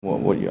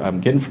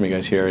I'm getting from you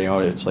guys here,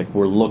 it's like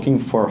we're looking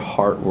for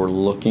heart, we're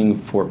looking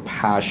for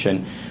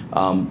passion.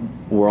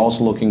 We're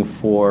also looking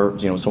for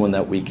someone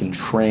that we can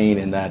train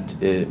and that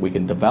we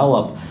can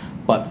develop.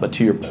 But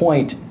to your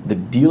point, the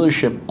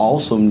dealership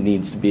also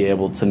needs to be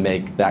able to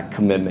make that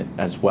commitment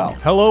as well.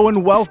 Hello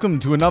and welcome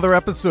to another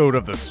episode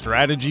of the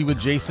Strategy with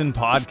Jason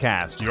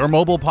podcast, your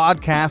mobile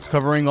podcast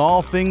covering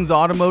all things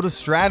automotive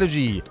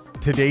strategy.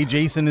 Today,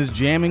 Jason is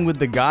jamming with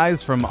the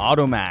guys from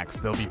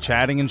Automax. They'll be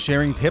chatting and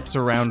sharing tips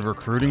around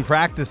recruiting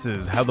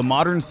practices, how the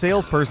modern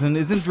salesperson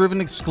isn't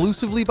driven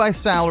exclusively by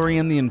salary,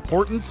 and the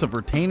importance of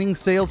retaining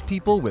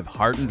salespeople with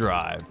heart and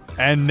drive.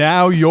 And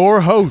now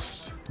your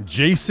host,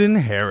 Jason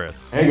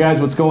Harris. Hey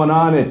guys, what's going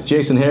on? It's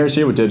Jason Harris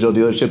here with Digital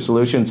Dealership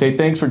Solutions. Hey,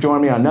 thanks for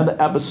joining me on another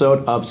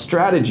episode of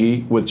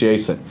Strategy with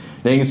Jason.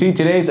 Now you can see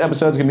today's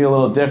episode is going to be a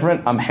little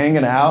different. I'm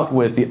hanging out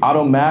with the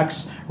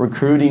Automax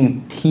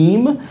recruiting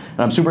team, and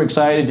I'm super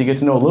excited to get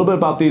to know a little bit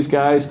about these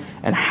guys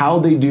and how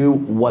they do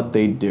what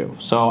they do.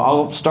 So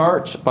I'll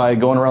start by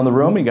going around the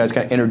room. You guys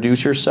kind of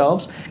introduce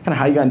yourselves, kind of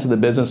how you got into the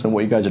business and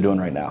what you guys are doing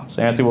right now.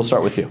 So Anthony, we'll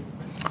start with you.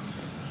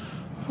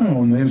 My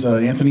name's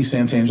Anthony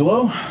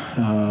Santangelo.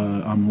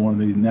 I'm one of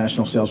the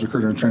national sales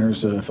recruiter and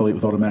trainers affiliate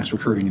with Automax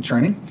Recruiting and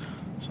Training.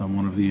 So I'm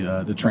one of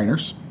the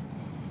trainers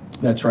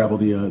that travel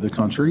the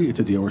country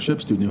to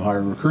dealerships, do new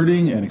hire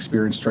recruiting and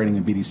experience training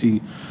and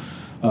BDC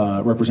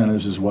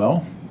representatives as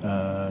well.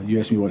 You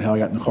asked me how I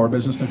got in the car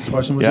business. Next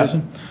question was,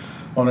 Jason?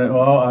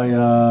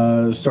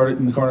 I started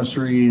in the car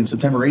industry in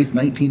September 8th,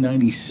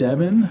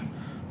 1997.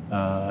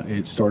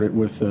 It started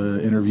with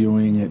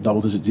interviewing at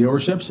double-digit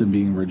dealerships and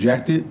being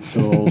rejected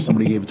until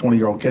somebody gave a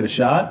 20-year-old kid a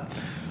shot,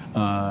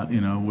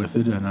 with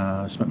it,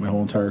 and spent my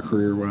whole entire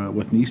career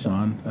with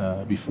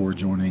Nissan before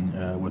joining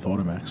with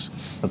Automax.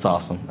 That's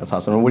awesome.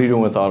 And what are you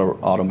doing with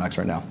Automax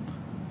right now?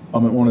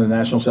 I'm one of the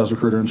national sales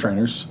recruiter and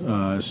trainers,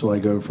 so I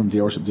go from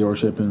dealership to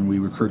dealership, and we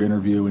recruit,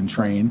 interview, and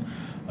train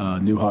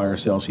new hire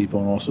salespeople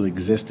and also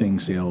existing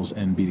sales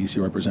and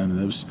BDC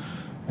representatives.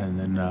 And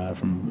then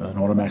from an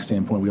Automax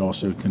standpoint, we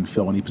also can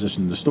fill any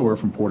position in the store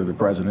from porter to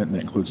president, and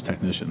that includes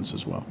technicians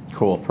as well.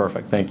 Cool,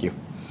 perfect, thank you.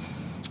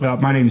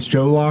 My name is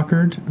Joe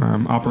Lockard.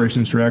 I'm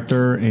operations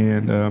director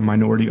and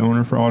minority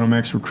owner for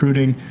Automax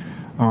Recruiting.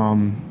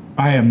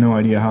 I have no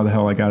idea how the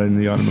hell I got into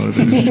the automotive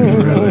industry,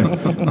 really.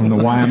 I don't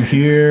know why I'm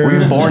here.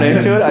 Were you born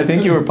into it? I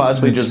think you were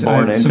possibly just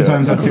born into it.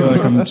 Sometimes I feel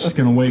like I'm just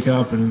going to wake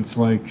up and it's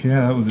like,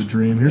 yeah, that was a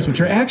dream. Here's what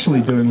you're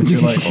actually doing with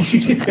your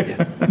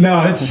life.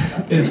 No,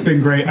 it's been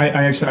great.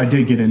 I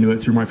did get into it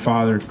through my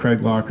father,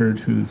 Craig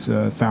Lockard, who's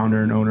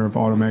founder and owner of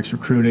Automax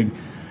Recruiting.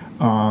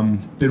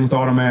 Been with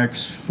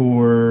Automax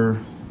for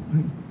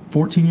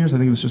 14 years. I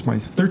think it was just my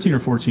 13 or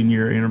 14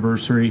 year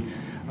anniversary.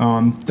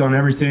 Done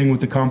everything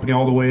with the company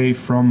all the way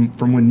from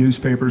when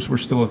newspapers were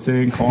still a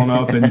thing, calling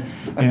up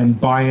and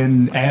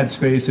buying ad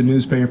space in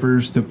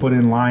newspapers to put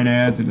in line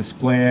ads and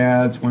display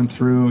ads. Went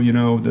through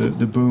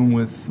the boom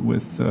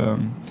with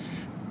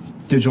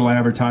digital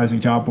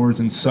advertising, job boards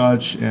and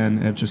such,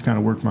 and have just kind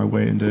of worked my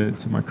way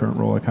into my current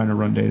role. I kind of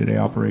run day-to-day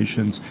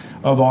operations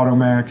of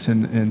Automax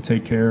and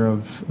take care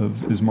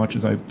of as much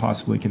as I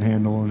possibly can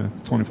handle in a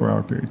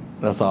 24-hour period.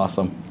 That's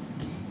awesome.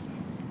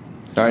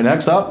 All right,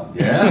 next up.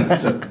 Yeah,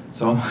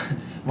 so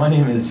my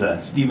name is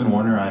Stephen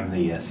Warner. I'm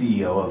the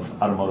CEO of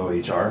Automoto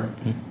HR,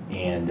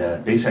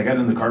 and basically I got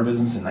into the car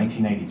business in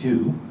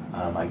 1992.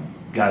 I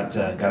got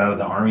out of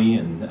the Army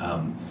and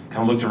kind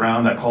of looked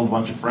around. I called a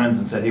bunch of friends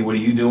and said, hey, what are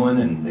you doing?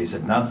 And they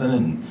said nothing,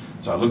 and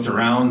so I looked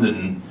around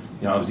and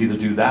I was either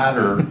do that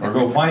or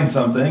go find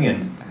something.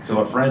 And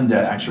so a friend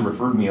actually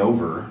referred me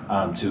over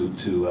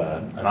to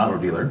an auto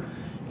dealer.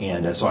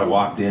 And so I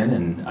walked in,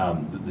 and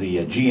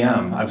the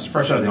GM, I was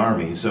fresh out of the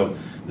Army, so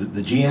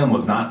the GM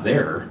was not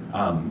there.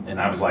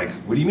 And I was like,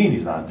 what do you mean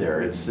he's not there?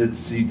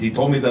 He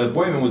told me the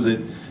appointment was at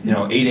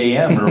 8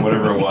 a.m. or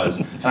whatever it was.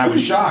 And I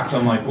was shocked. So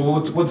I'm like, well,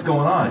 what's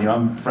going on?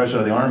 I'm fresh out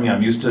of the Army.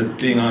 I'm used to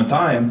being on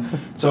time.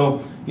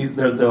 So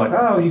they're like,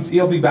 oh,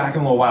 he'll be back in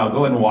a little while.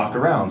 Go ahead and walk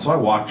around. So I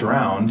walked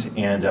around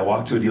and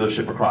walked to a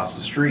dealership across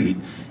the street.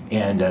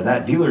 And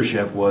that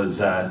dealership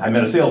was, I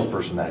met a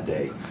salesperson that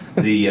day.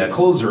 The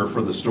closer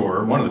for the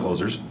store, one of the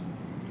closers,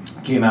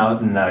 came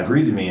out and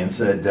greeted me and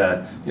said,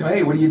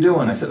 hey, what are you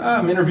doing? I said,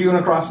 I'm interviewing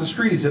across the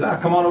street. He said,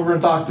 come on over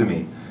and talk to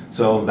me.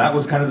 So that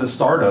was kind of the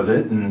start of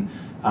it, and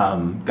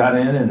got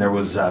in, and there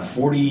was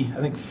 40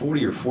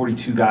 or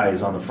 42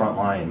 guys on the front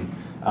line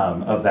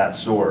of that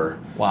store.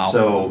 Wow.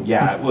 So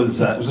yeah, it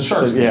was a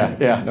shark stand.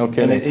 Yeah, no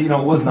kidding. And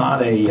it was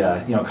not a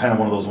kind of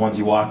one of those ones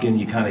you walk in,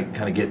 you kind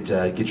of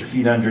get your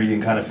feet under you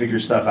and kind of figure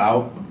stuff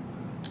out.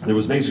 There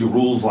was basically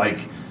rules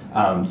like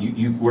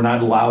you were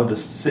not allowed to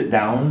sit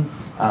down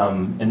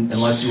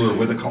unless you were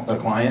with a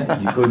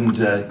client. You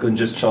couldn't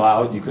just chill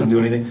out. You couldn't do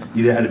anything.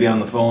 You either had to be on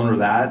the phone or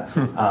that.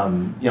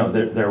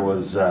 There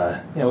was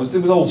it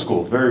was old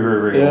school, very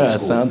very very old school. Yeah, it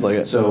sounds like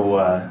it. So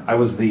I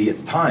was at the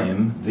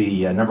time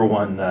the number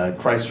one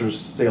Chrysler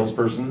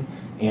salesperson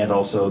and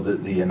also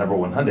the number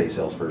one Hyundai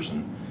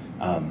salesperson.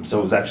 So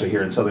it was actually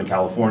here in Southern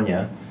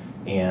California,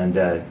 and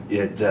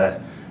it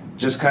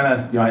just kind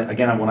of,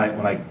 when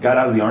I got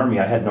out of the Army,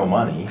 I had no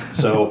money.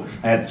 So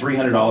I had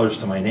 $300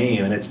 to my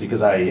name, and it's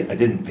because I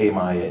didn't pay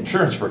my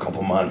insurance for a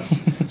couple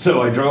months.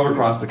 So I drove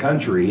across the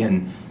country,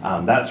 and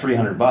that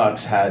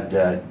 $300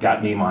 had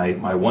got me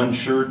my one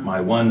shirt, my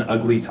one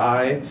ugly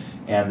tie,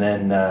 and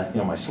then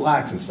my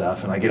slacks and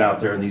stuff. And I get out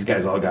there, and these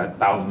guys all got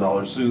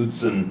 $1,000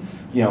 suits, and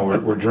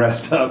we're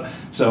dressed up.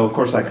 So of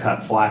course I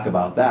got flack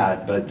about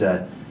that, but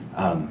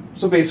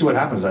so basically what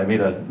happened is I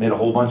made a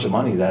whole bunch of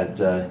money that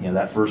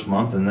that first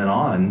month, and then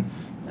on,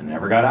 and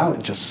never got out.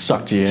 It just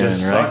sucked you in, right?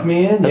 Sucked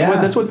me in.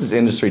 That's what this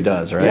industry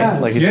does, right? Yeah,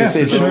 like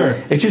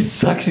it just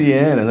sucks you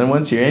in, and then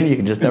once you're in, you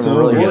can just never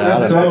really get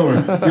out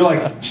of it. You're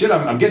like, shit,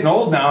 I'm getting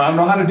old now. I don't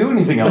know how to do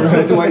anything else.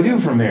 What do I do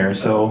from here?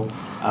 So.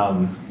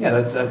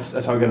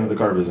 That's how I got into the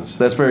car business.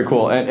 That's very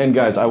cool. And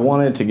guys, I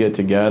wanted to get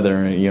together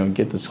and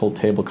get this whole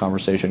table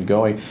conversation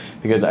going,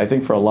 because I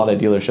think for a lot of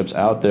dealerships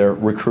out there,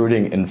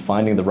 recruiting and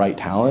finding the right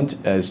talent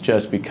is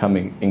just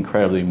becoming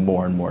incredibly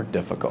more and more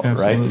difficult.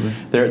 Absolutely.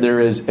 Right? There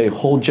is a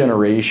whole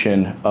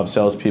generation of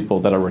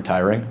salespeople that are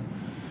retiring,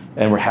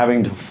 and we're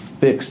having to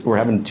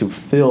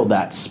fill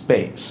that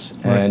space.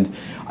 Right. And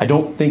I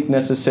don't think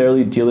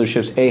necessarily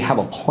dealerships have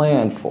a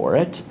plan for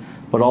it,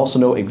 but also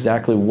know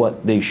exactly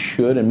what they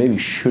should and maybe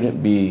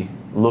shouldn't be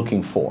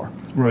looking for,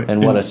 right?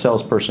 And what a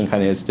salesperson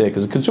kind of is today,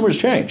 because consumers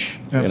change,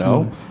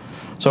 Absolutely.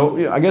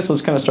 So I guess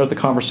let's kind of start the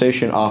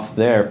conversation off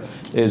there.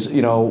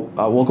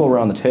 We'll go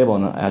around the table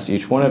and ask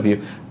each one of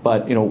you,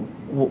 but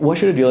what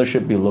should a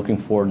dealership be looking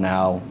for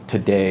now,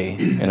 today,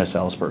 in a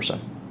salesperson?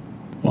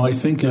 Well, I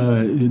think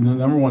the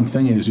number one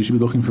thing is you should be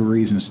looking for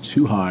reasons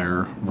to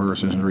hire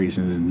versus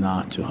reasons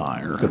not to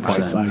hire. Good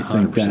point. I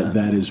think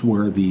that is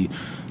where the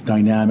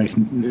dynamic,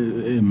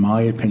 in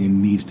my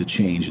opinion, needs to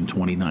change in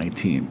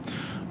 2019.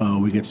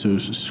 We get so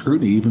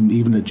scrutiny,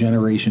 even a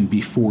generation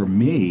before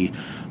me,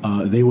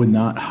 they would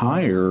not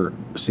hire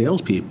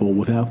salespeople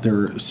without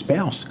their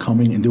spouse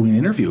coming and doing an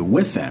interview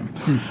with them.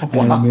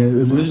 Wow.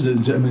 And this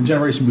is a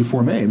generation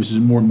before me. This is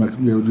more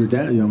your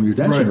dad's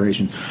right.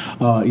 generation,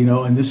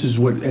 and this is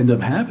what ended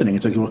up happening.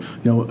 It's like,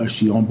 is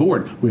she on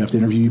board? We have to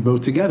interview you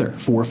both together,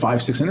 4,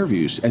 5, 6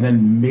 interviews, and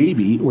then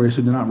maybe, or they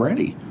said they're not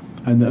ready,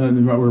 and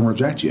we're going to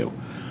reject you.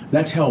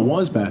 That's how it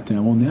was back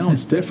then. Well, now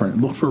it's different.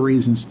 Look for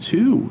reasons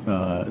to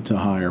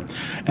hire.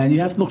 And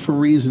you have to look for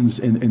reasons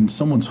in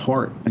someone's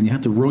heart, and you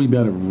have to really be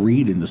able to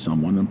read into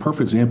someone. And a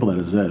perfect example of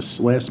that is this.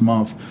 Last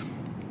month,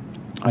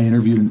 I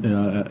interviewed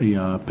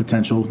a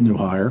potential new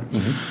hire,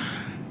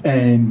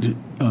 and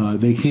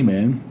they came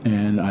in,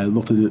 and I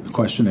looked at the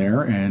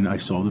questionnaire, and I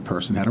saw the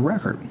person had a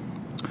record.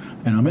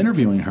 And I'm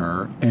interviewing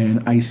her,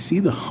 and I see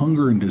the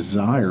hunger and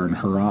desire in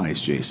her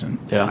eyes, Jason.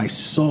 Yeah. I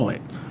saw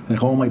it.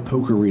 Like all my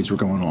poker reads were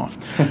going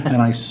off,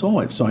 and I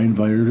saw it. So I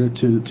invited her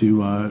to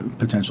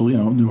potential,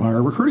 new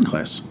hire recruiting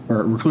class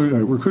or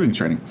recruiting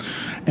training,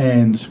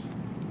 and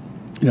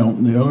the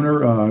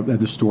owner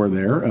at the store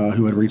there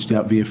who had reached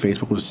out via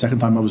Facebook, was the second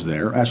time I was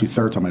there. Actually,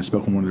 third time I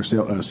spoke in one of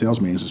their sales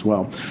meetings as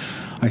well.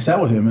 I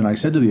sat with him and I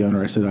said to the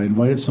owner, I said, I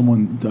invited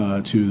someone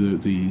to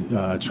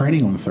the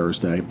training on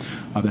Thursday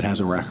that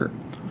has a record.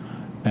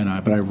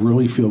 But I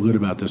really feel good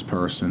about this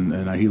person.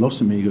 And he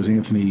looks at me, he goes,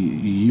 Anthony,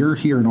 you're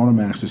here, and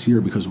Automax is here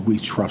because we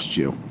trust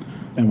you,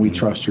 and we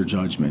trust your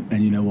judgment.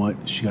 And you know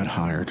what? She got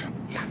hired.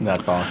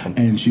 That's awesome.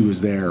 And she was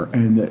there.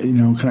 And,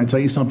 can I tell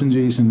you something,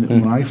 Jason?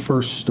 When I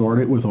first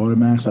started with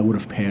Automax, I would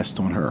have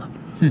passed on her.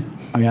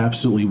 I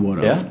absolutely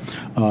would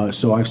have. Yeah.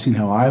 So I've seen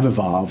how I've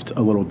evolved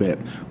a little bit,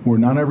 where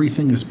not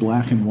everything is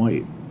black and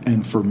white.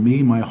 And for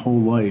me, my whole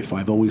life,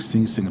 I've always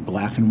seen things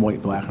black and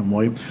white, black and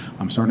white.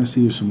 I'm starting to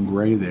see there's some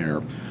gray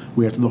there.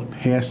 We have to look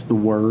past the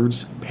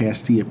words,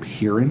 past the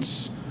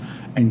appearance,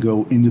 and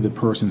go into the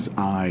person's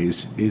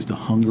eyes. Is the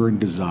hunger and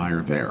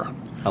desire there?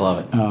 I love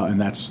it. And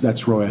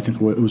that's really, I think,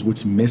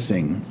 what's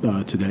missing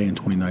today in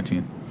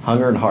 2019.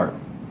 Hunger and heart.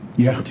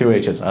 Yeah. 2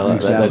 H's. I love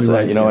exactly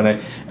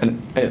that.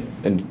 Right.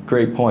 And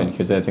great point,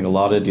 because I think a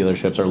lot of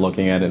dealerships are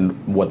looking at it,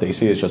 and what they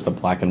see is just the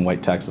black and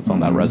white text that's on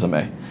that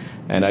resume.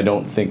 And I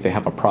don't think they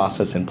have a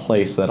process in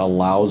place that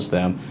allows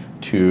them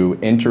to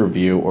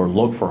interview or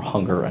look for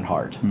hunger and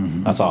heart.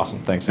 That's awesome.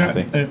 Thanks,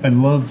 Anthony. I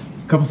love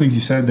a couple things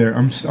you said there.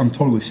 I'm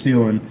totally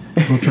stealing.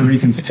 Look for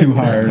reasons to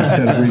hire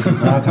instead of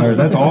reasons not to hire.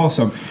 That's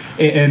awesome.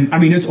 And I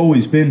mean, it's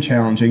always been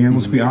challenging. And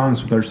let's be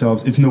honest with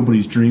ourselves, it's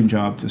nobody's dream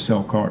job to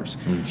sell cars.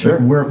 Sure.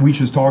 We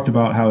just talked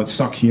about how it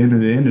sucks you into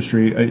the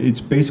industry.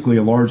 It's basically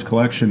a large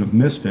collection of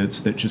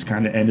misfits that just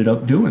kind of ended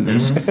up doing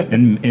this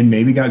and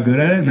maybe got good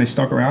at it, and they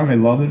stuck around, they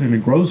love it, and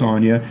it grows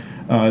on you.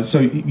 So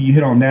you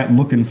hit on that,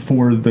 looking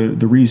for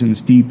the reasons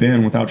deep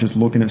in without just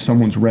looking at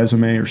someone's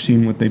resume or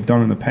seeing what they've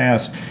done in the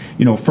past.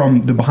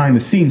 From the behind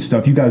the scenes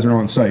stuff, you guys are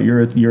on site.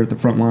 You're at the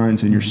front lines,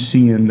 and you're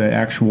seeing the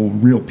actual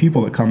real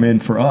people that come in.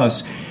 For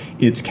us,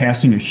 it's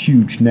casting a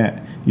huge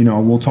net.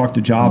 We'll talk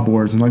to job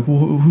boards and like, well,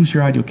 who's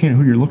your ideal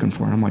candidate? Who you're looking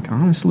for? And I'm like,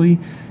 honestly,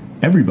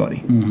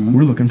 everybody.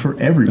 We're looking for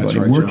everybody. That's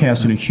right, We're Joe.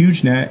 casting a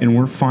huge net, and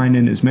we're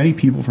finding as many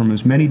people from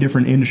as many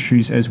different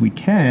industries as we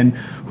can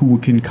who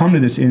can come to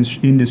this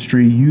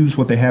industry, use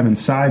what they have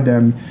inside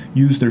them,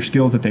 use their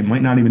skills that they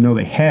might not even know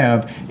they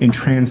have, and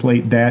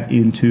translate that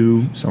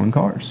into selling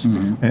cars.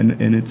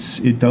 And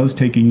it does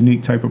take a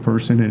unique type of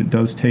person, and it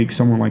does take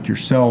someone like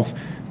yourself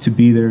to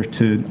be there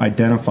to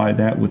identify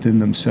that within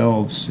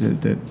themselves,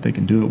 that they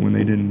can do it when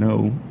they didn't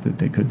know that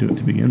they could do it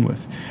to begin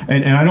with.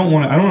 And I don't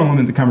want to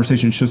limit the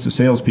conversation just to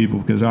salespeople,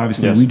 because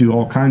obviously we do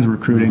all kinds of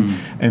recruiting,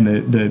 and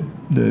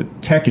the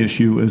tech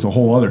issue is a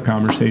whole other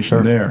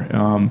conversation there.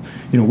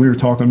 We were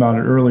talking about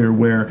it earlier,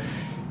 where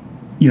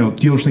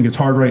dealers think it's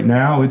hard right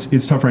now.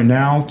 It's tough right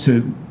now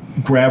to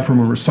grab from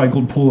a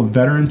recycled pool of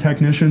veteran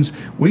technicians.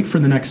 Wait for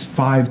the next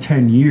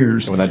 5-10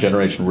 years when that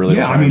generation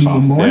really off.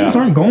 Millennials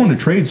aren't going to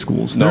trade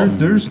schools. No.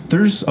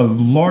 There's a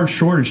large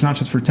shortage, not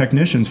just for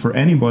technicians, for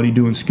anybody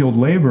doing skilled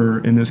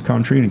labor in this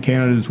country and in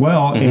Canada as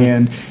well.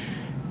 And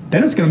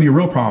then it's going to be a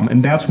real problem.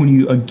 And that's when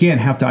you, again,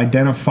 have to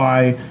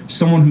identify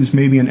someone who's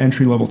maybe an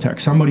entry-level tech,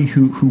 somebody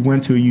who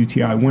went to a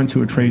UTI, went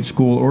to a trade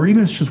school, or even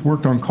has just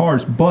worked on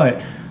cars,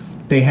 but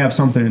they have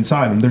something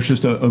inside them. There's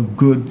just a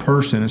good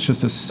person. It's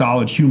just a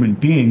solid human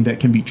being that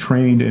can be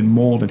trained and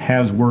molded, and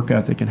has work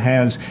ethic, and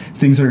has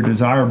things that are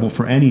desirable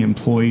for any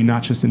employee,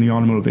 not just in the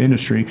automotive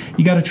industry.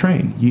 You got to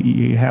train.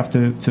 You have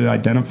to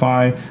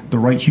identify the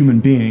right human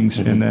beings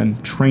and then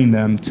train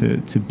them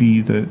to be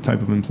the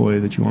type of employee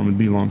that you want them to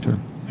be long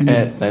term.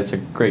 And that's a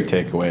great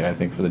takeaway, I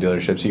think, for the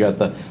dealerships. You got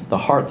the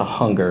heart, the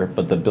hunger,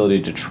 but the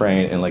ability to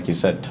train and, like you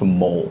said, to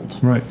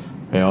mold. Right.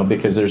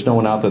 Because there's no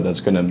one out there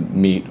that's going to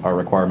meet our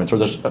requirements, or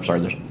there's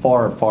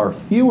far, far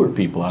fewer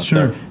people out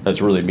there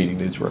that's really meeting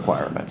these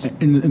requirements.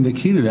 And the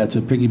key to that,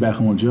 to piggyback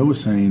on what Joe was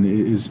saying,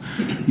 is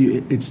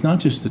it's not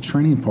just the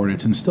training part,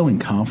 it's instilling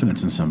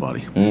confidence in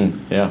somebody.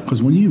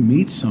 Because when you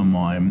meet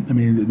someone,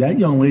 that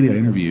young lady I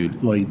interviewed,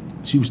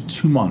 she was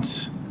 2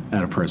 months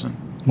out of prison.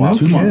 Wow.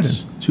 2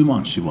 months. 2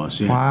 months she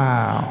was. Yeah.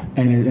 Wow.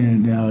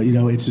 And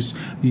it's just,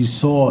 you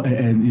saw,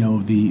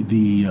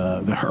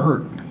 the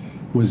hurt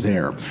was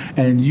there.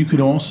 And you could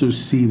also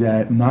see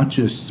that not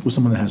just with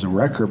someone that has a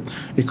record,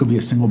 it could be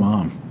a single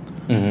mom.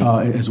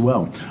 As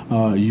well.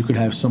 You could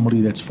have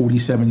somebody that's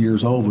 47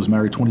 years old, was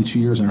married 22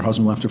 years, and her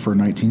husband left her for a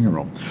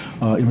 19-year-old.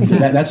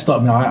 That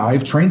stuff. Now,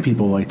 I've trained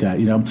people like that.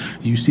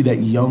 You see that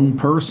young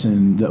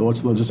person that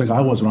was just like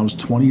I was when I was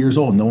 20 years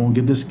old. No one would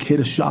give this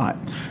kid a shot.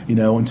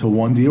 Until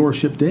one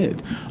dealership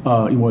did.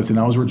 And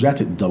I was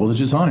rejected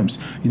double-digit times.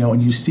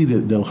 And you see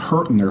the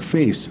hurt in their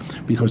face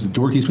because the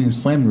door keeps being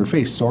slammed in their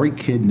face. Sorry,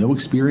 kid, no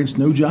experience,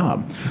 no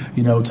job.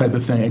 Type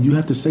of thing. And you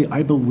have to say,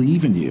 I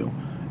believe in you.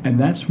 And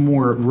that's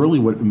more really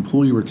what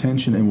employee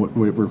retention and what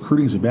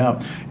recruiting is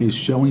about, is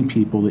showing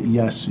people that,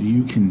 yes,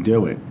 you can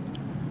do it.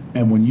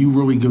 And when you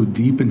really go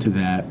deep into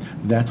that,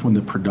 that's when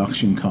the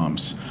production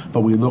comes. But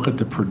we look at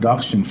the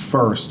production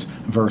first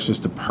versus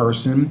the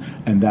person,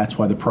 and that's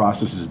why the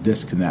process is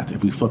disconnect.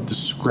 If we flip the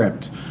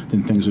script,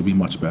 then things would be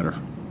much better.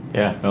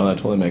 Yeah, no, that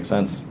totally makes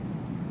sense.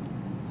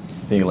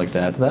 Anything you'd like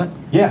to add to that?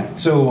 Yeah,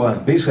 so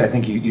basically I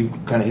think you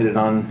kind of hit it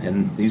on,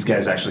 and these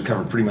guys actually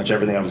covered pretty much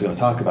everything I was going to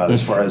talk about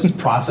as far as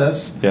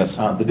process. Yes.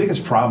 The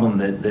biggest problem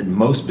that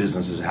most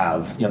businesses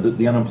have,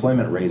 the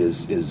unemployment rate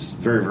is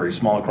very, very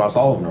small across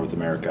all of North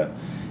America.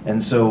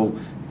 And so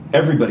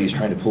everybody's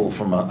trying to pull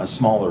from a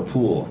smaller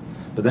pool.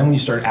 But then when you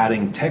start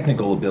adding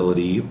technical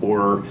ability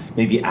or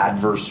maybe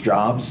adverse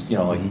jobs,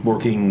 like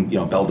working,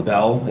 bell to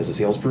bell as a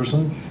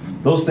salesperson,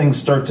 those things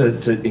start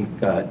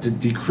to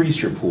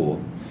decrease your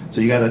pool. So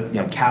you got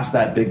to cast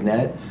that big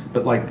net,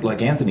 but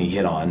like Anthony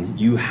hit on,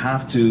 you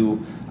have to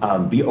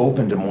be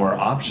open to more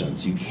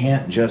options. You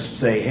can't just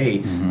say,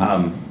 hey,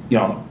 I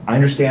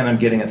understand I'm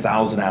getting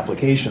 1,000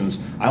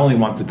 applications. I only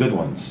want the good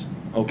ones.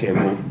 Okay,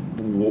 well,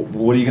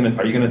 what are you going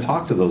to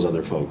talk to those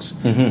other folks?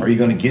 Are you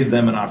going to give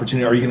them an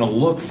opportunity? Are you going to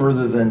look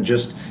further than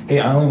just, hey,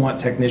 I only want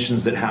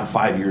technicians that have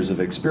 5 years of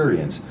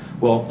experience?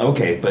 Well,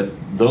 okay, but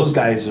those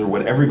guys are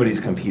what everybody's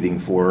competing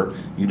for.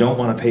 You don't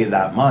want to pay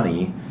that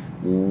money.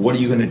 What are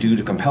you going to do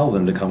to compel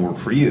them to come work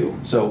for you?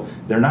 So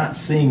they're not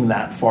seeing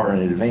that far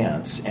in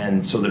advance,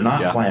 and so they're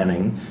not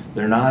planning.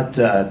 They're not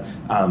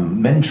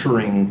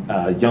mentoring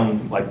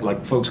young,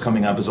 like folks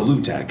coming up as a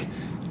LUTEC.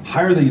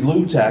 Hire the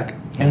LUTEC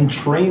and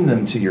train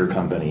them to your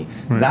company.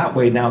 Right. That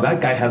way, now that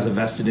guy has a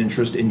vested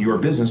interest in your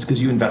business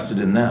because you invested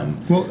in them.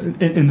 Well,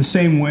 in the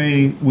same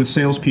way with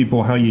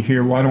salespeople, how you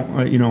hear, well, I don't,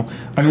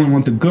 I only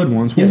want the good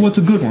ones. Well, what's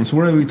a good one? So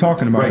what are we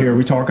talking about here? Are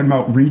we talking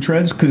about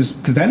retreads? Because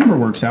that never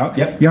works out.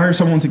 Yep. You hire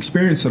someone with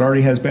experience that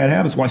already has bad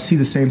habits. Well, I see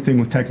the same thing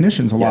with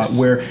technicians a lot,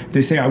 where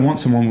they say, I want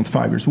someone with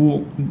 5 years.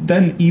 Well,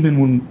 then even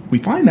when we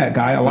find that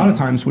guy, a lot of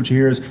times what you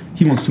hear is,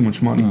 he wants too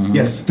much money.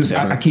 Yes.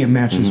 I can't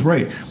match his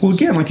rate. Well,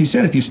 again, like you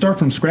said, if you start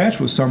from scratch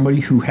with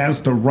somebody who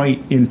has the right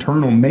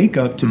internal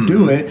makeup to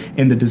do it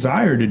and the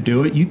desire to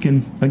do it, you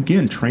can,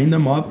 again, train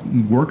them up,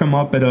 work them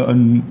up at a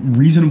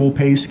reasonable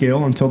pay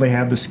scale until they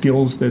have the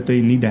skills that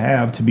they need to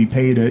have to be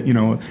paid at,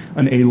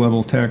 an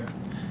A-level tech.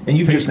 And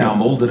you've just now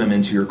molded them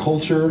into your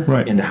culture,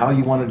 Right. into how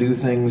you want to do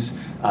things,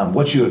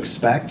 what you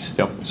expect.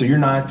 Yep. So you're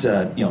not,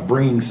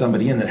 bringing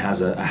somebody in that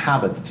has a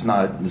habit that's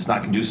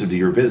not conducive to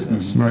your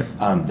business. Right.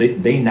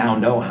 They now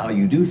know how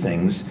you do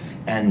things,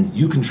 and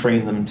you can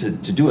train them to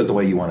do it the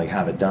way you want to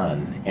have it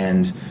done.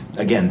 And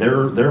again,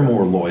 they're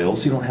more loyal,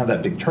 so you don't have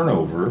that big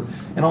turnover.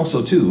 And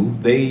also, too,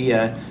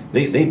 they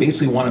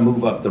basically want to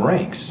move up the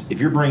ranks. If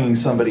you're bringing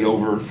somebody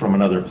over from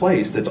another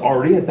place that's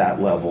already at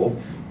that level,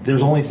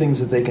 there's only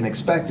things that they can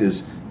expect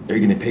is, are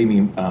you going to pay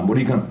me? What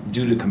are you going to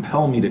do to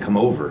compel me to come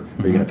over?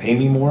 Are you going to pay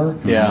me more?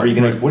 Yeah. Are you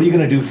going to? What are you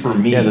going to do for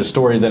me? Yeah, the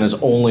story then is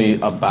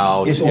only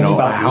about It's only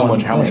about how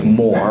one much thing.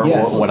 more.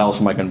 Yes. What else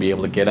am I going to be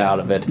able to get out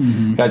of it,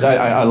 guys?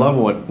 I love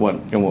what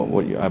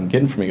I'm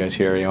getting from you guys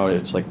here.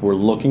 It's like we're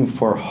looking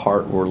for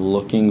heart, we're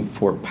looking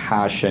for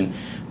passion.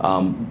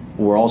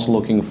 We're also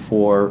looking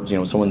for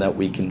someone that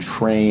we can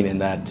train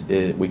and that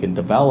we can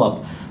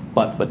develop.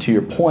 But to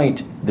your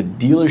point, the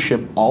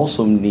dealership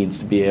also needs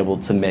to be able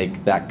to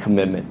make that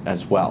commitment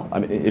as well. I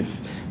mean,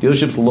 if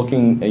dealerships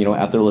looking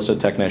at their list of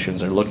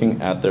technicians, they're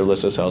looking at their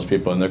list of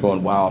salespeople, and they're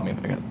going, wow, I mean,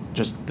 I got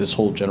just this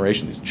whole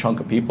generation, this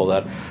chunk of people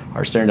that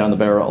are staring down the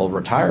barrel of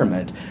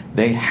retirement,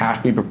 they have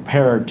to be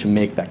prepared to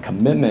make that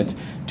commitment,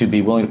 to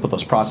be willing to put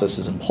those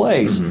processes in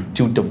place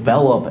to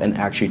develop and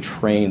actually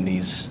train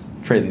these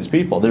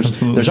people.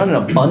 There's not an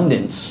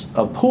abundance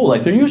of pool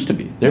like there used to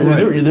be. There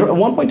at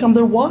one point in time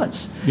there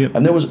was, Yep.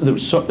 and there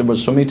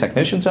was so many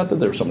technicians out there.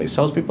 There were so many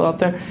salespeople out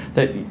there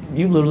that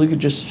you literally could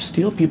just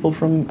steal people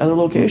from other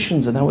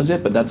locations, and that was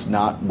it. But that's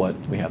not what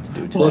we have to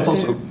do today. Well,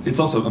 it's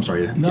also. I'm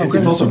sorry. No,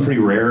 it's also pretty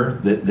rare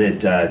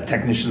that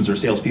technicians or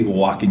salespeople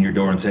walk in your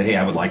door and say, "Hey,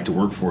 I would like to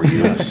work for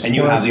you," and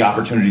you have the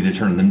opportunity to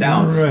turn them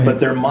down. Right.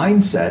 But their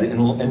mindset,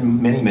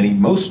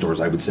 in most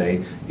stores, I would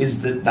say,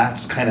 is that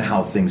that's kind of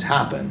how things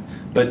happen.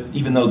 But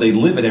even though they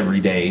live it every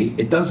day,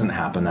 it doesn't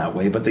happen that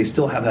way, but they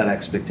still have that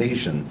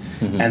expectation.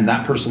 And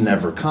that person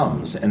never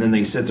comes. And then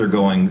they sit there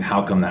going,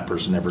 how come that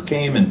person never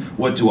came? And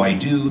what do I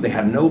do? They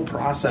have no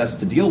process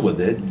to deal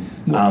with it.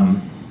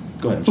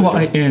 Go ahead. Well,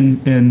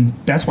 and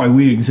that's why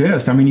we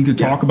exist. I mean, you could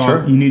talk about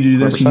sure. you need to do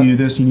this, 100%. you need to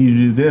do this, you need to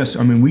do this.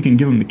 I mean, we can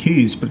give them the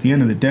keys, but at the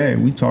end of the day,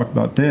 we talked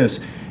about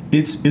this.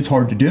 It's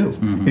hard to do.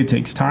 It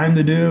takes time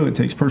to do. It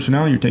takes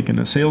personnel. You're taking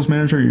a sales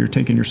manager. You're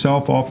taking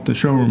yourself off the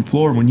showroom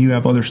floor when you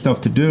have other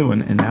stuff to do,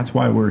 and that's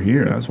why we're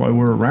here. That's why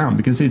we're around,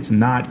 because it's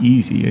not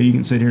easy. You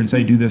can sit here and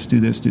say, do this, do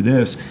this, do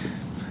this.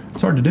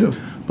 It's hard to do.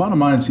 Bottom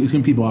line, it's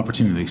giving people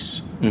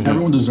opportunities.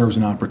 Everyone deserves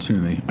an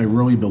opportunity. I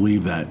really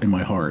believe that in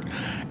my heart.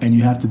 And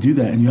you have to do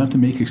that, and you have to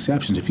make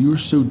exceptions. If you are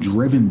so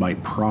driven by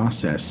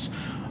process,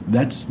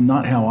 that's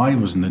not how I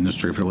was in the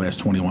industry for the last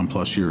 21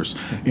 plus years.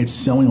 It's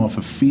selling off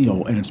a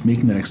feel, and it's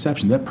making that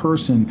exception. That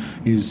person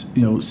is,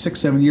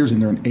 6-7 years and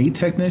they're an A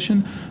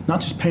technician, not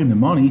just pay them the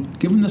money,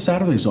 give them the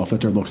Saturdays off that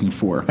they're looking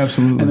for.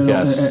 Absolutely. And then,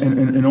 Yes.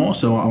 and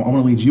also, I want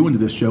to lead you into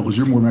this, Joe, because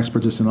you're more of an expert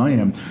at this than I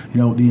am.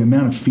 The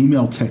amount of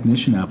female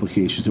technician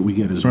applications that we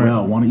get as Right.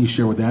 well. Why don't you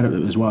share with that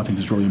as well? I think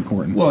that's really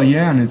important. Well,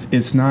 yeah, and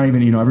it's not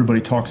even, everybody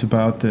talks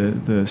about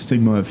the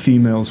stigma of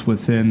females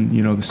within,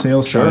 the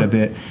sales Sure. side of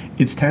it.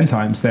 It's 10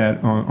 times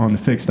that on the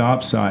fixed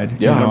ops side.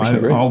 Yeah, 100%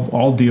 agree.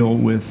 I'll deal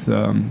with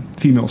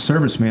female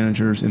service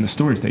managers in the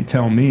stories they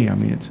tell me. I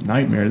mean, it's a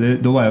nightmare.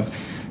 They'll have,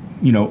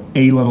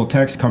 A-level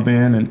techs come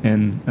in,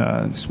 and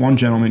this one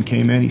gentleman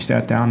came in. He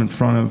sat down in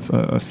front of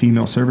a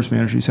female service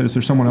manager. He said, "Is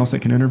there someone else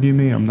that can interview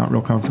me? I'm not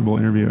real comfortable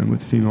interviewing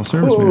with a female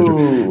service manager."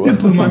 It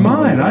blew my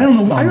mind. I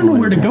don't know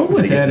where to go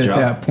with that at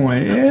that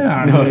point. Yeah,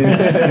 I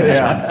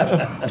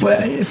mean,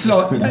 But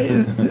so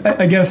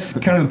I guess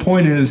kind of the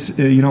point is,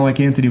 like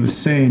Anthony was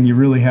saying, you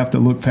really have to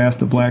look past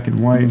the black and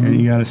white, and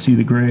you got to see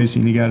the grays,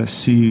 and you got to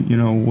see,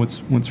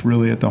 what's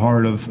really at the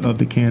heart of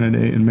the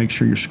candidate, and make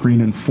sure you're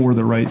screening for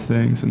the right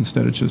things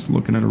instead of just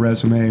looking at a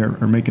resume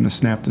or making a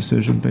snap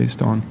decision based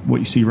on what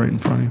you see right in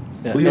front of you.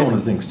 Yeah. Well, one of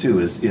the things too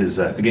is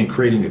again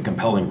creating a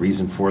compelling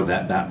reason for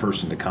that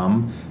person to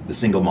come. The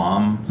single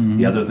mom,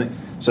 the other thing.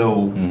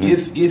 So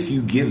if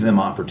you give them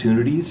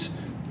opportunities,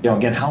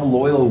 again, how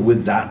loyal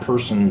would that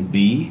person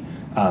be?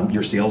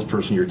 Your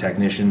salesperson, your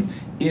technician,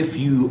 if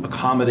you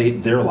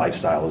accommodate their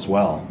lifestyle as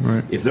well.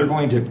 Right. If they're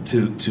going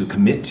to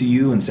commit to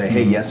you and say,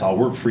 hey, yes, I'll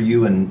work for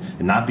you, and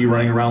not be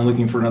running around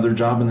looking for another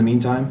job in the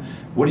meantime,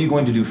 what are you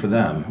going to do for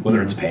them?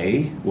 Whether it's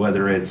pay,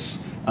 whether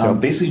it's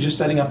basically just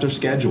setting up their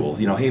schedule.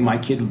 Hey, my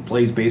kid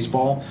plays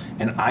baseball,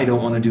 and I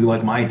don't want to do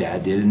like my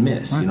dad did and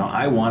miss. Right.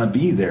 I want to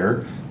be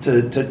there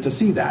to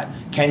see that.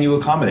 Can you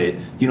accommodate?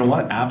 You know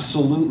what?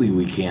 Absolutely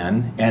we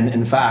can. And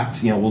in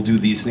fact, we'll do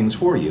these things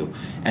for you.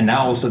 And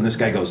now all of a sudden this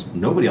guy goes,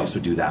 nobody else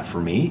would do that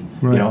for me.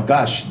 Right.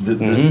 Gosh, the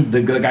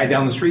guy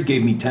down the street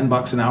gave me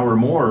 $10 an hour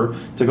more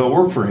to go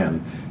work for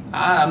him.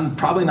 I'm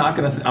probably not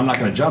going to. I'm not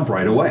going to jump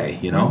right away.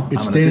 You know,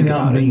 It's I'm gonna standing think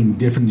out and about it. being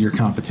different than your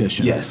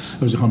competition. Yes.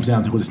 That's what it comes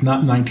down to. Because it's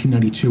not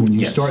 1992 when you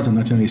Yes. started, it's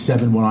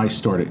 1997 when I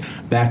started.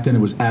 Back then, it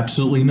was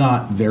absolutely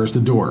not. There's the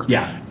door.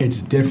 Yeah.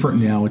 It's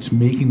different now. It's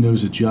making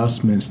those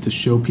adjustments to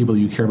show people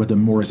you care about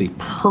them more as a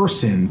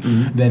person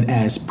than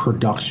as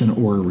production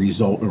or a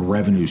result or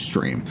revenue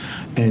stream.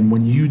 And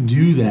when you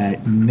do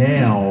that,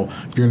 now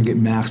you're going to get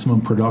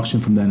maximum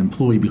production from that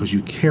employee because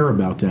you care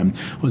about them.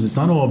 Because it's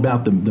not all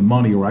about the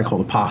money, or what I call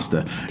the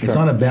pasta. It's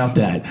not about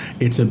that.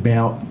 It's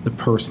about the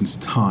person's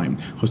time,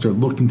 because they're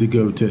looking to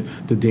go to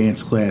the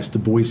dance class, the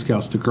Boy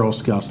Scouts, the Girl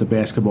Scouts, the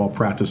basketball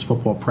practice,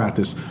 football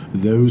practice.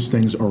 Those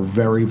things are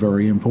very,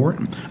 very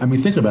important. I mean,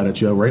 think about it,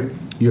 Joe, right?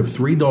 You have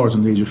 $3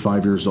 in the age of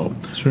 5 years old.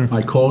 Sure.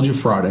 I called you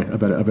Friday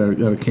about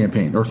a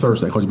campaign, or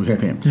Thursday, I called you about a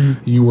campaign.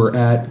 You were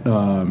at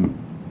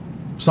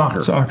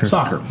Soccer.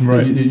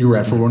 Right. You were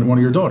at for one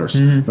of your daughters.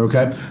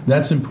 Okay?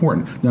 That's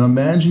important. Now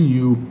imagine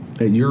you,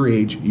 at your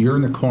age, you're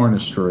in the car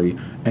industry,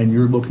 and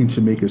you're looking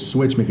to make a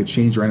switch, make a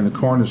change right in the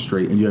car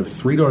industry, and you have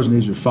 $3 in the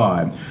age of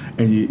 5,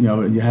 and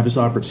you have this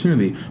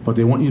opportunity, but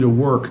they want you to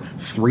work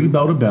 3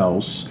 bell to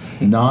bells,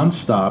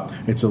 nonstop.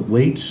 It's a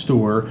late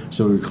store,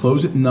 so we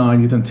close at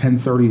 9, you get done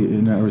 10:30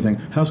 and everything.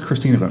 How's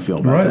Christina going to feel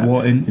about Right, that?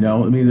 well, and- I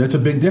mean, that's a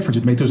big difference.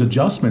 You make those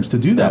adjustments to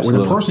do that. Absolutely.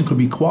 Where the person could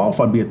be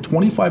qualified, be a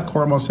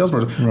 25-car mile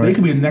salesperson. Right. They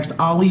could be the next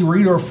Ali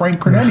Reed or Frank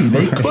Cornetti.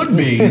 They could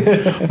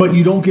be, but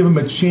you don't give them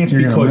a chance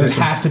You're gonna because it miss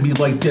 'em. has to be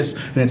like this,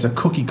 and it's a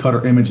cookie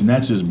cutter image, and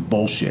that's just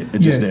bullshit. It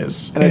just Yeah.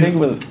 is. And I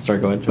think sorry,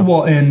 go ahead, Joe.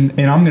 Well, and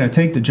I'm going to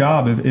take the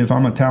job if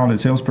I'm a talented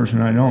salesperson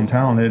and I know I'm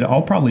talented.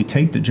 I'll probably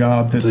take the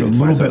job that's So a you can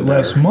little find bit something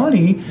less better.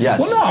 money. Yes.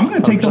 Well, no, I'm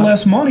going to take the 100%.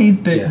 less money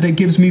that, Yeah. that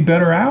gives me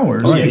better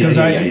hours Oh, yeah, because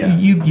yeah.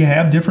 you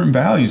have different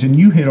values, and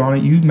you hit on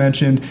it. You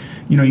mentioned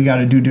you got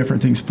to do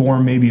different things for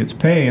 'em. Maybe it's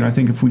pay, and I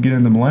think if we get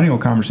in the millennial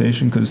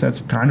conversation, because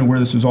that's kind of where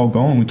this is all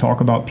going, we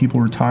talk about people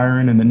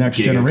retiring and the next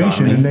Gig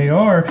generation, economy. and they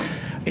are.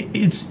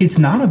 It's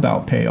not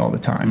about pay all the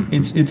time.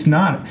 It's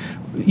not.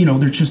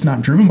 They're just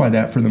not driven by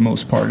that for the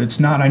most part. It's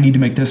not, I need to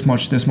make this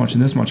much, this much,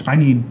 and this much. I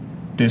need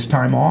this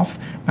time off.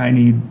 I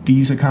need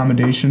these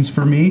accommodations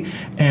for me.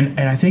 And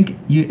I think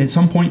at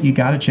some point you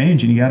got to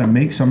change, and you got to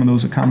make some of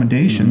those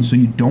accommodations so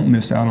you don't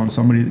miss out on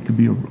somebody that could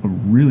be a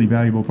really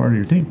valuable part of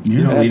your team.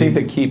 Yeah. And I think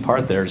the key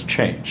part there is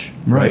change,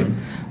 right?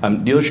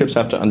 Dealerships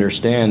have to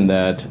understand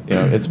that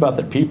it's about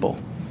their people.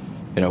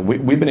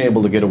 We've been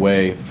able to get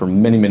away for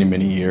many, many,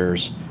 many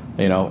years,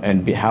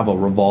 and have a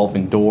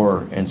revolving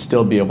door and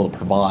still be able to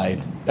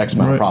provide X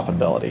amount of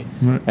profitability.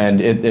 Right. And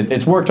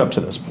it's worked up to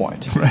this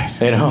point. Right.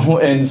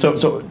 And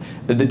so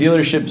the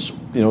dealerships,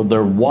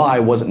 their why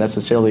wasn't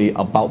necessarily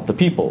about the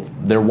people.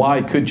 Their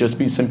why could just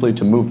be simply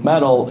to move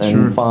metal and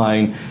Sure.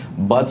 find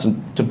butts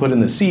to put in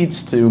the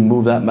seats to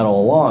move that metal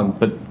along.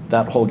 But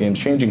that whole game's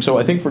changing. So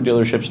I think for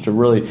dealerships to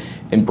really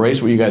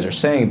embrace what you guys are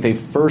saying, they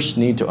first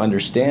need to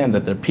understand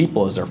that their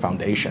people is their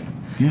foundation.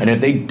 Yeah. And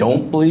if they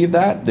don't believe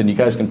that, then you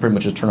guys can pretty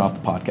much just turn off the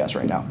podcast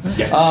right now.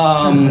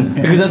 Yeah.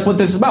 Because that's what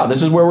this is about.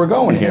 This is where we're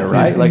going here,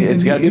 right? Like,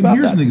 it's got to be about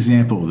Here's that. an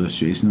example of this,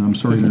 Jason, and I'm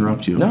sorry to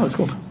interrupt you. No, it's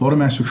cool.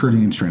 Automax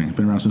Recruiting and Training,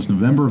 been around since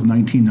November of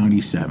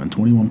 1997,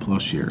 21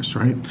 plus years,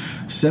 right?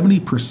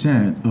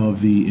 70%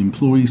 of the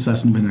employees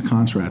 / independent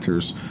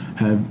contractors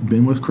have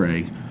been with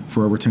Craig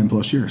for over 10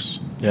 plus years.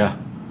 Yeah.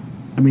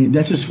 I mean,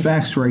 that's just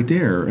facts right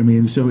there. I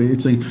mean, so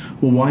it's like,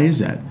 well, why is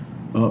that?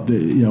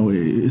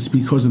 It's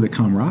because of the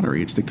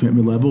camaraderie. It's the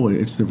commitment level.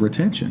 It's the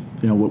retention.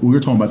 What we were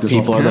talking about this.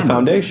 People off are the camera.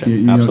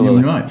 foundation.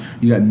 Absolutely.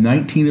 You got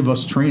 19 of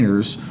us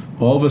trainers.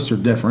 All of us are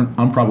different.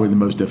 I'm probably the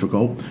most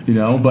difficult,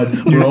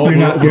 but we're all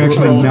You're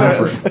actually all not.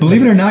 different.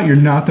 Believe it or not, you're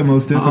not the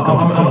most difficult.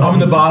 I'm in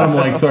the bottom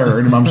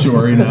third, I'm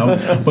sure,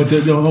 But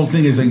the whole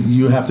thing is like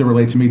you have to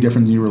relate to me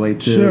different than you relate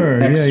to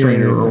Sure, X yeah,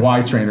 trainer yeah. or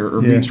Y trainer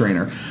or Yeah. B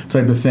trainer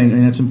type of thing,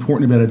 and it's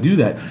important to be able to do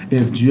that.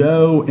 If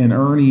Joe and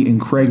Ernie and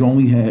Craig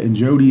and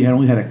Jody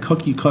only had a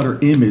cookie cutter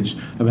image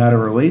of how to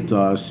relate to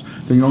us,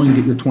 then you only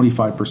get your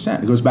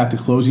 25%. It goes back to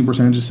closing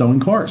percentage of selling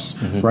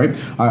cars, right?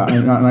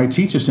 And I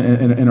teach this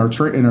in our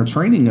training.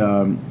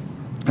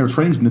 Our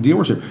trainings in the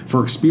dealership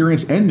for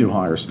experienced and new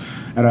hires.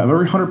 Out of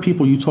every 100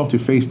 people you talk to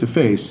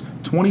face,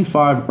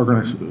 25 are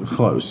going to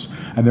close.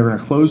 And they're going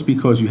to close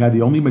because you had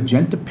the only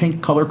magenta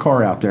pink color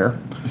car out there.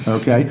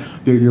 Okay?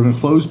 You're going to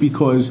close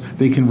because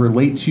they can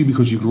relate to you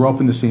because you grew up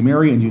in the same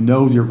area and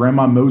your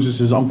grandma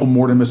Moses' Uncle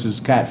Mortimus's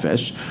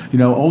catfish.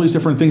 All these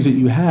different things that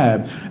you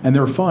have, and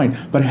they're fine.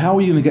 But how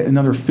are you going to get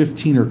another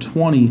 15 or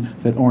 20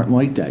 that aren't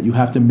like that? You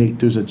have to make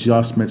those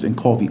adjustments and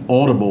call the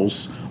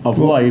audibles of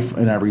life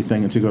and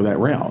everything and to go that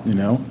route,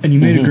 And you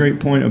made a great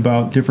point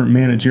about different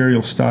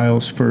managerial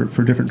styles for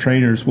different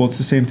trainers. Well, it's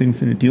the same thing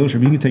within a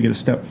dealership. You can take it a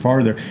step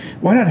farther.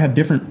 Why not have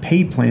different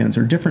pay plans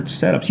or different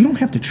setups? You don't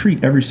have to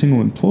treat every single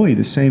employee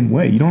the same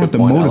way. You don't have to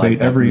point. I like motivate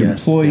that. every Yes.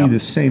 employee Yep. the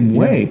same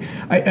way.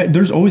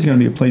 There's always going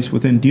to be a place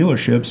within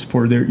dealerships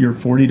for your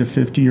 40 to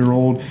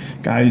 50-year-old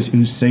guys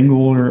who's single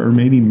or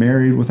maybe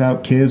married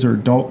without kids or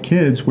adult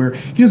kids where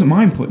he doesn't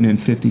mind putting in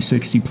 50,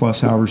 60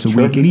 plus hours a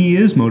Sure. week, and he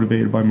is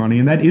motivated by money,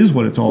 and that is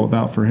what it's all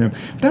about for him.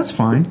 That's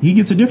fine. He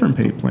gets a different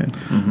pay plan.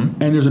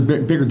 And there's a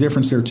bigger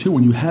difference there too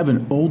when you have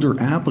an older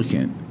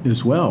applicant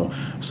as well.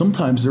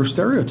 Sometimes they're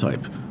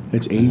stereotype.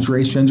 It's age,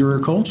 race, gender, or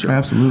culture.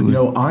 Absolutely. You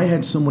know, I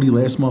had somebody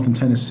last month in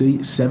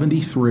Tennessee,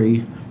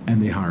 73,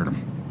 and they hired him.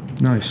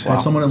 Nice. I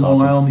had someone in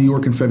Long Island, New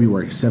York in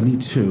February,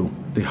 72.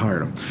 They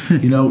hired him.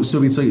 You know,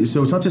 so it's like,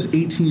 so it's not just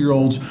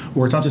 18-year-olds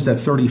or it's not just that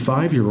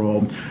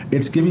 35-year-old.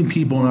 It's giving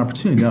people an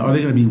opportunity. Now, are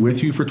they going to be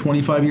with you for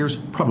 25 years?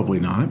 Probably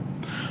not.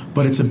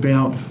 But it's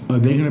about, are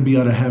they going to be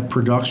able to have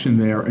production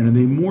there, and are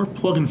they more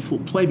plug and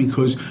play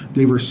because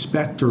they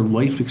respect their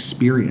life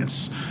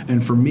experience?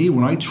 And for me,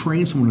 when I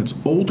train someone that's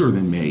older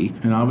than me,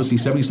 and obviously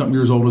 70-something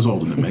years old is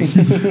older than me,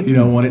 you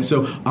know,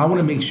 so I want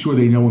to make sure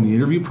they know in the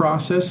interview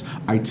process,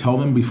 I tell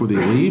them before they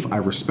leave, I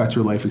respect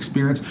your life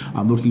experience.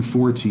 I'm looking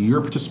forward to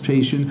your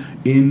participation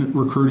in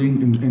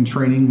recruiting and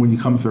training when you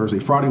come Thursday,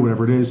 Friday,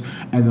 whatever it is,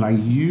 and then I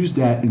use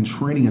that in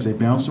training as I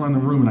bounce around the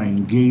room and I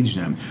engage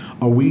them.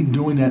 Are we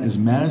doing that as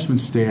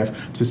management staff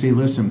to say,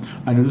 listen,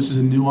 I know this is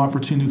a new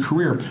opportunity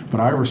career, but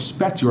I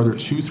respect your other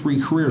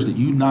 2-3 careers that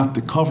you knocked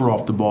the cover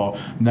off the ball.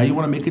 Now you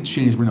want to make a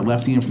change, bring a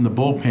lefty in from the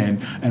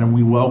bullpen, and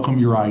we welcome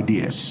your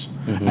ideas.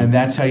 And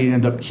that's how you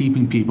end up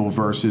keeping people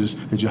versus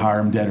did you hire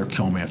them dead or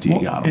kill them after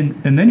you got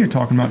them. And then you're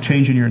talking about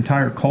changing your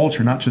entire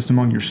culture, not just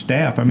among your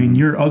staff. I mean,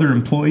 your other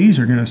employees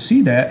are going to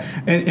see that,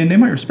 and they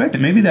might respect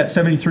it. Maybe that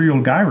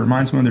 73-year-old guy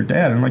reminds them of their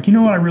dad. And like, you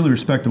know what? I really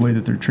respect the way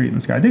that they're treating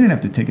this guy. They didn't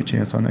have to take a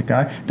chance on that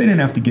guy. They didn't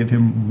have to give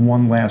him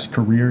one last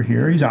career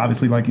here. He's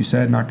obviously, like you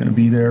said, not going to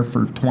be there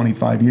for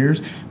 25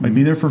 years. Might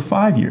be there for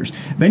 5 years.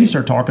 Then you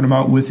start talking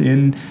about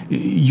within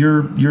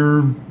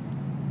your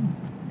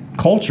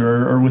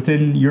culture or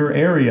within your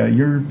area,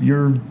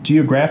 your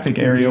geographic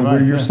area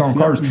where you're selling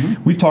cars.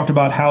 We've talked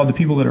about how the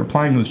people that are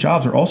applying those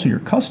jobs are also your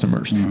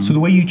customers. So the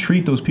way you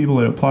treat those people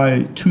that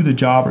apply to the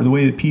job, or the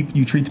way that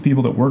you treat the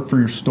people that work for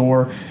your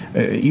store,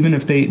 even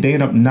if they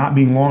end up not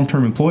being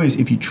long-term employees,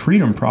 if you treat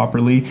them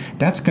properly,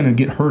 that's going to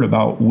get heard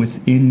about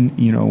within,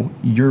 you know,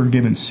 your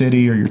given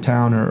city or your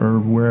town or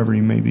wherever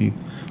you may be.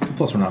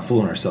 Plus, we're not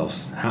fooling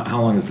ourselves.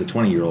 How long is the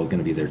 20-year-old going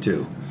to be there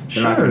too?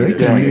 They're not Sure, going to they be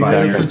there can be 25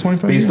 there years. for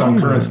 25 Based years. on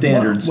current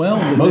standards,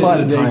 Well, most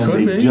of the they time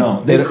could they be.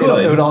 don't. They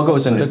could. It all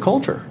goes into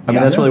culture. I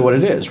mean, that's really what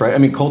it is, right? I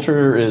mean,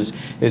 culture is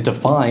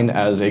defined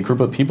as a group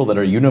of people that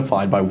are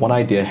unified by one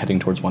idea heading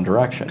towards one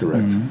direction.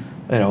 Correct.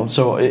 You know,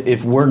 so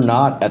if we're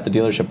not at the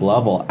dealership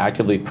level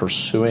actively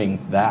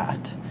pursuing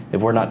that, if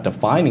we're not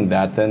defining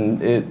that,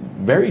 then it's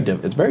very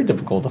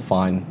difficult to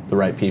find the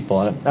right people.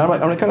 And I'm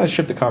going to kind of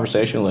shift the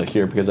conversation a little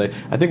here because I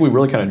think we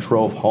really kind of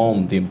drove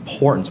home the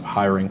importance of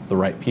hiring the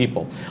right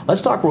people.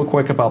 Let's talk real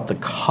quick about the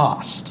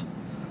cost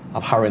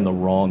of hiring the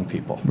wrong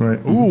people. Right.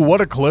 Ooh,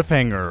 what a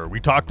cliffhanger. We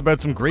talked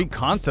about some great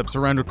concepts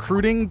around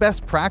recruiting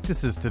best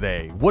practices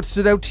today. What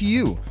stood out to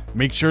you?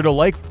 Make sure to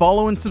like,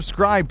 follow, and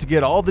subscribe to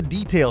get all the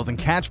details and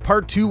catch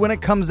part 2 when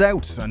it comes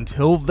out.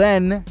 Until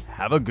then,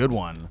 have a good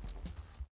one.